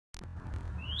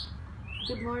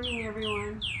Good morning,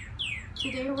 everyone.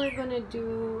 Today we're going to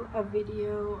do a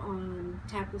video on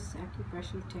TAP's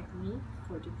acupressure technique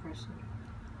for depression.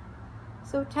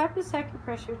 So TAP's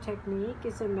acupressure technique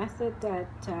is a method that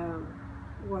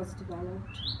was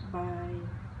developed by,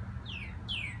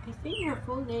 I think her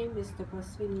full name is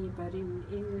Tapaswini, but in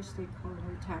English they call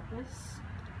her Tapas.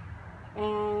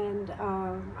 And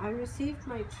I received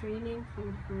my training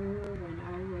from her when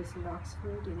I was in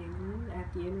Oxford in England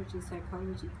at the Energy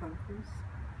Psychology Conference.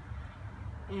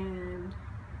 And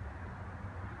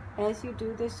as you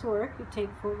do this work, you take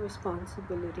full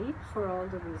responsibility for all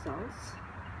the results.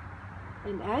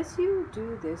 And as you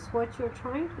do this, what you're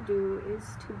trying to do is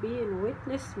to be in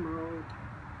witness mode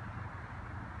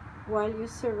while you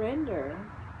surrender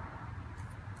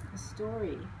the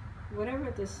story,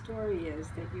 whatever the story is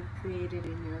that you've created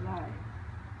in your life,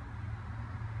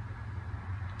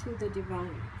 to the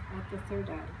divine at the third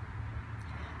eye.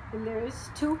 And there's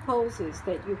two poses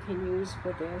that you can use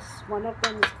for this. One of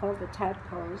them is called the TAT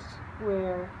pose,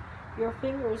 where your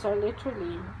fingers are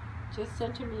literally just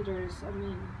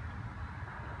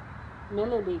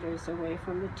milliliters away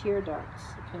from the tear ducts.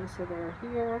 Okay, so they're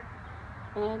here,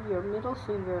 and your middle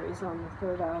finger is on the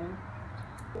third eye.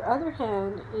 Your other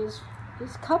hand is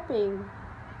cupping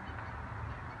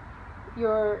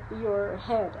your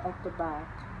head at the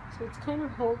back. So it's kind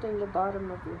of holding the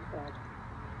bottom of your head.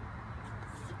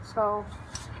 So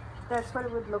that's what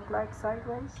it would look like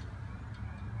sideways.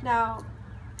 Now,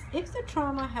 if the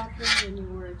trauma happened when you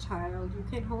were a child, you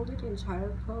can hold it in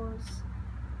child pose.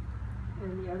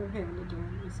 And the other hand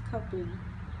again is cupping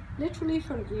literally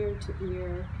from ear to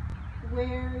ear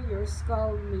where your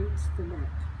skull meets the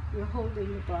neck. You're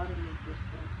holding the bottom of your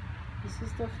head. This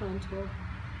is the frontal,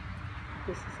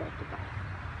 this is at the back.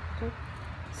 Okay?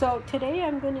 So today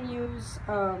I'm going to use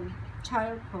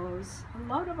child pose. A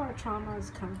lot of our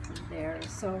traumas come from there,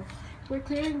 so we're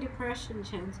clearing depression,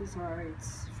 chances are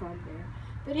it's from there.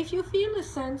 But if you feel a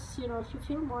sense, if you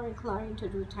feel more inclined to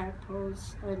do TAT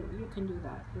pose, you can do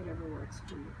that, whatever works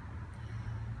for you.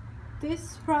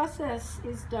 This process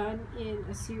is done in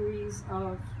a series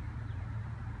of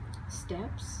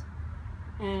steps,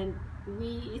 and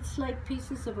it's like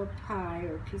pieces of a pie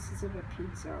or pieces of a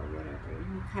pizza or whatever,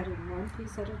 and you cut it one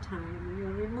piece at a time, and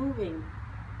you're removing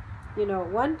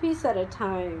one piece at a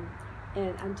time,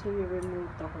 and until you remove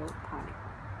the whole pie.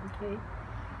 Okay.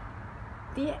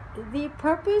 The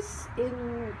purpose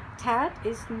in TAT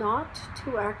is not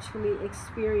to actually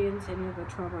experience any of the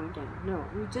trauma again. No,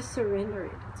 you just surrender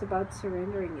it. It's about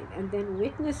surrendering it and then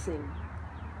witnessing.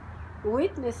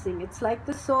 It's like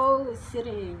the soul is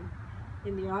sitting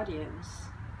in the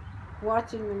audience,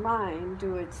 watching the mind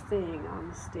do its thing on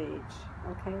the stage.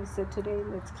 Okay, so today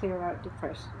let's clear out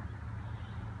depression.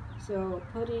 So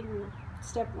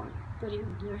step one,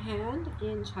 putting your hand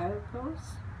in child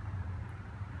pose.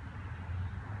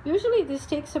 Usually this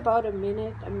takes about a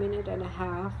minute and a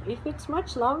half. If it's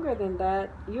much longer than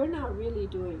that, you're not really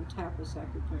doing TAP's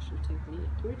acupressure technique.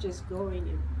 You're just going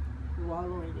and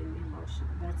wallowing in emotion.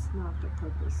 That's not the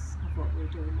purpose of what we're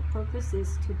doing. The purpose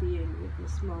is to be in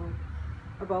witness mode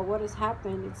about what has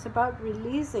happened. It's about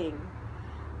releasing.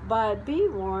 But be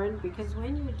warned, because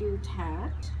when you do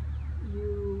TAT,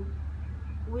 you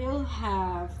will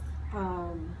have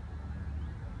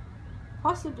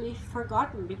possibly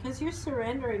forgotten, because you're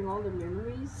surrendering all the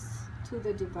memories to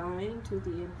the divine, to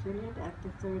the infinite at the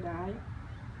third eye.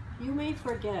 You may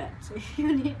forget. So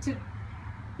you need to,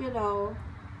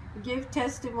 give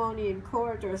testimony in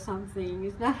court or something.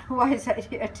 It's not a wise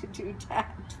idea to do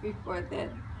TAT before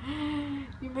then.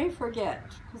 You may forget,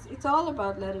 because it's all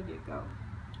about letting it go.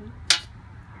 Okay?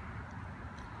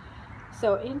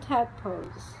 So in TAT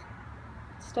pose,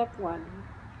 step one,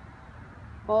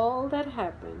 all that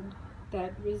happened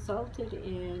that resulted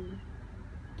in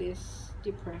this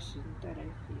depression that I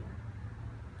feel.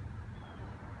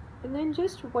 And then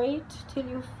just wait till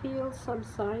you feel some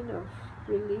sign of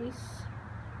release.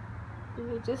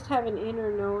 You just have an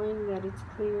inner knowing that it's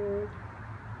cleared.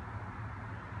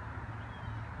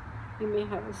 You may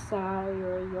have a sigh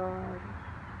or a yawn.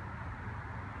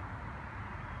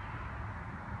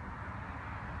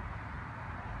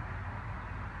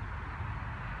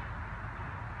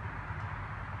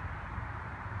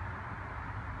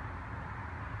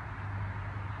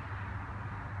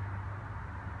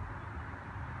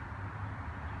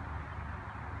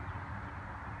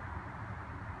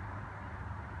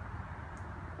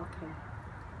 Okay,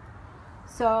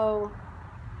 so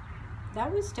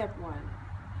that was step one.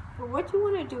 But what you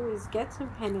want to do is get some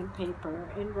pen and paper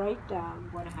and write down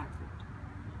what happened.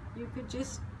 You could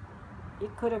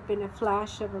it could have been a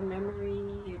flash of a memory.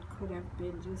 It could have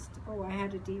been just, oh, I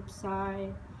had a deep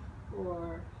sigh.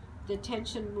 or the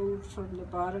tension moved from the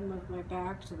bottom of my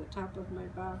back to the top of my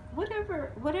back.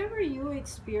 Whatever you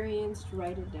experienced,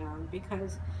 write it down,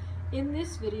 because in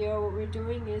this video what we're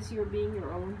doing is you're being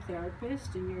your own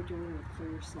therapist and you're doing it for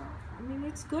yourself. I mean,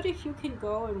 it's good if you can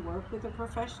go and work with a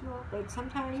professional, but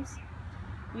sometimes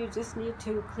you just need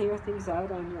to clear things out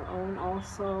on your own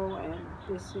also, and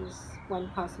this is one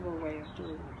possible way of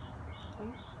doing it.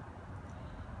 Okay?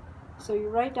 So you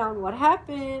write down what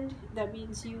happened. That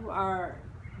means you are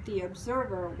the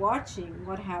observer watching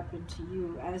what happened to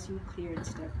you as you cleared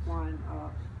step 1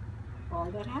 of all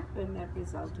that happened that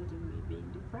resulted in me being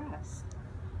depressed.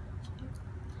 Okay?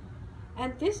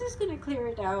 And this is going to clear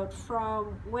it out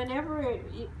from whenever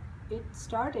it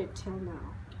started till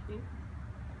now. Okay?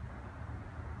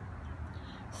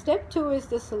 Step 2 is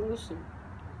the solution.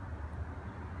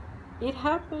 It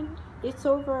happened, it's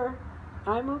over,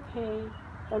 I'm okay,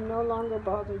 I'm no longer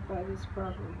bothered by this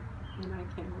problem, and I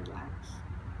can relax.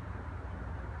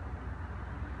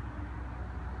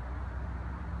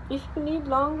 If you need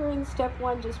longer in step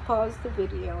 1, just pause the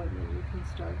video and then you can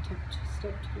start to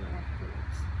step 2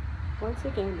 afterwards. Once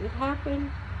again, it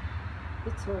happened,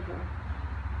 it's over,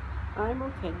 I'm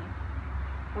okay,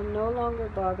 I'm no longer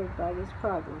bothered by this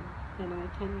problem, and I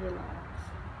can relax.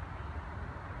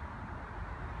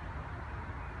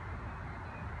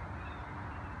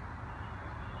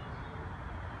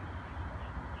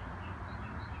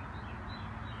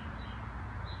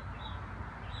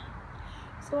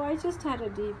 So I just had a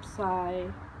deep sigh.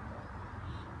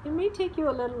 It may take you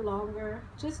a little longer.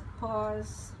 Just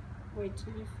pause, wait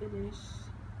till you finish,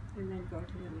 and then go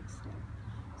to the next step.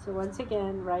 So once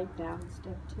again, write down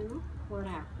step 2, what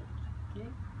happened. Okay?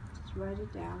 Just write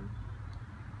it down.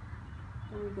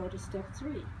 And we go to step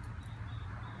 3.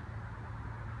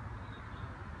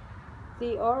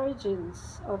 The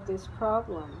origins of this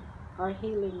problem are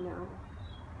healing now.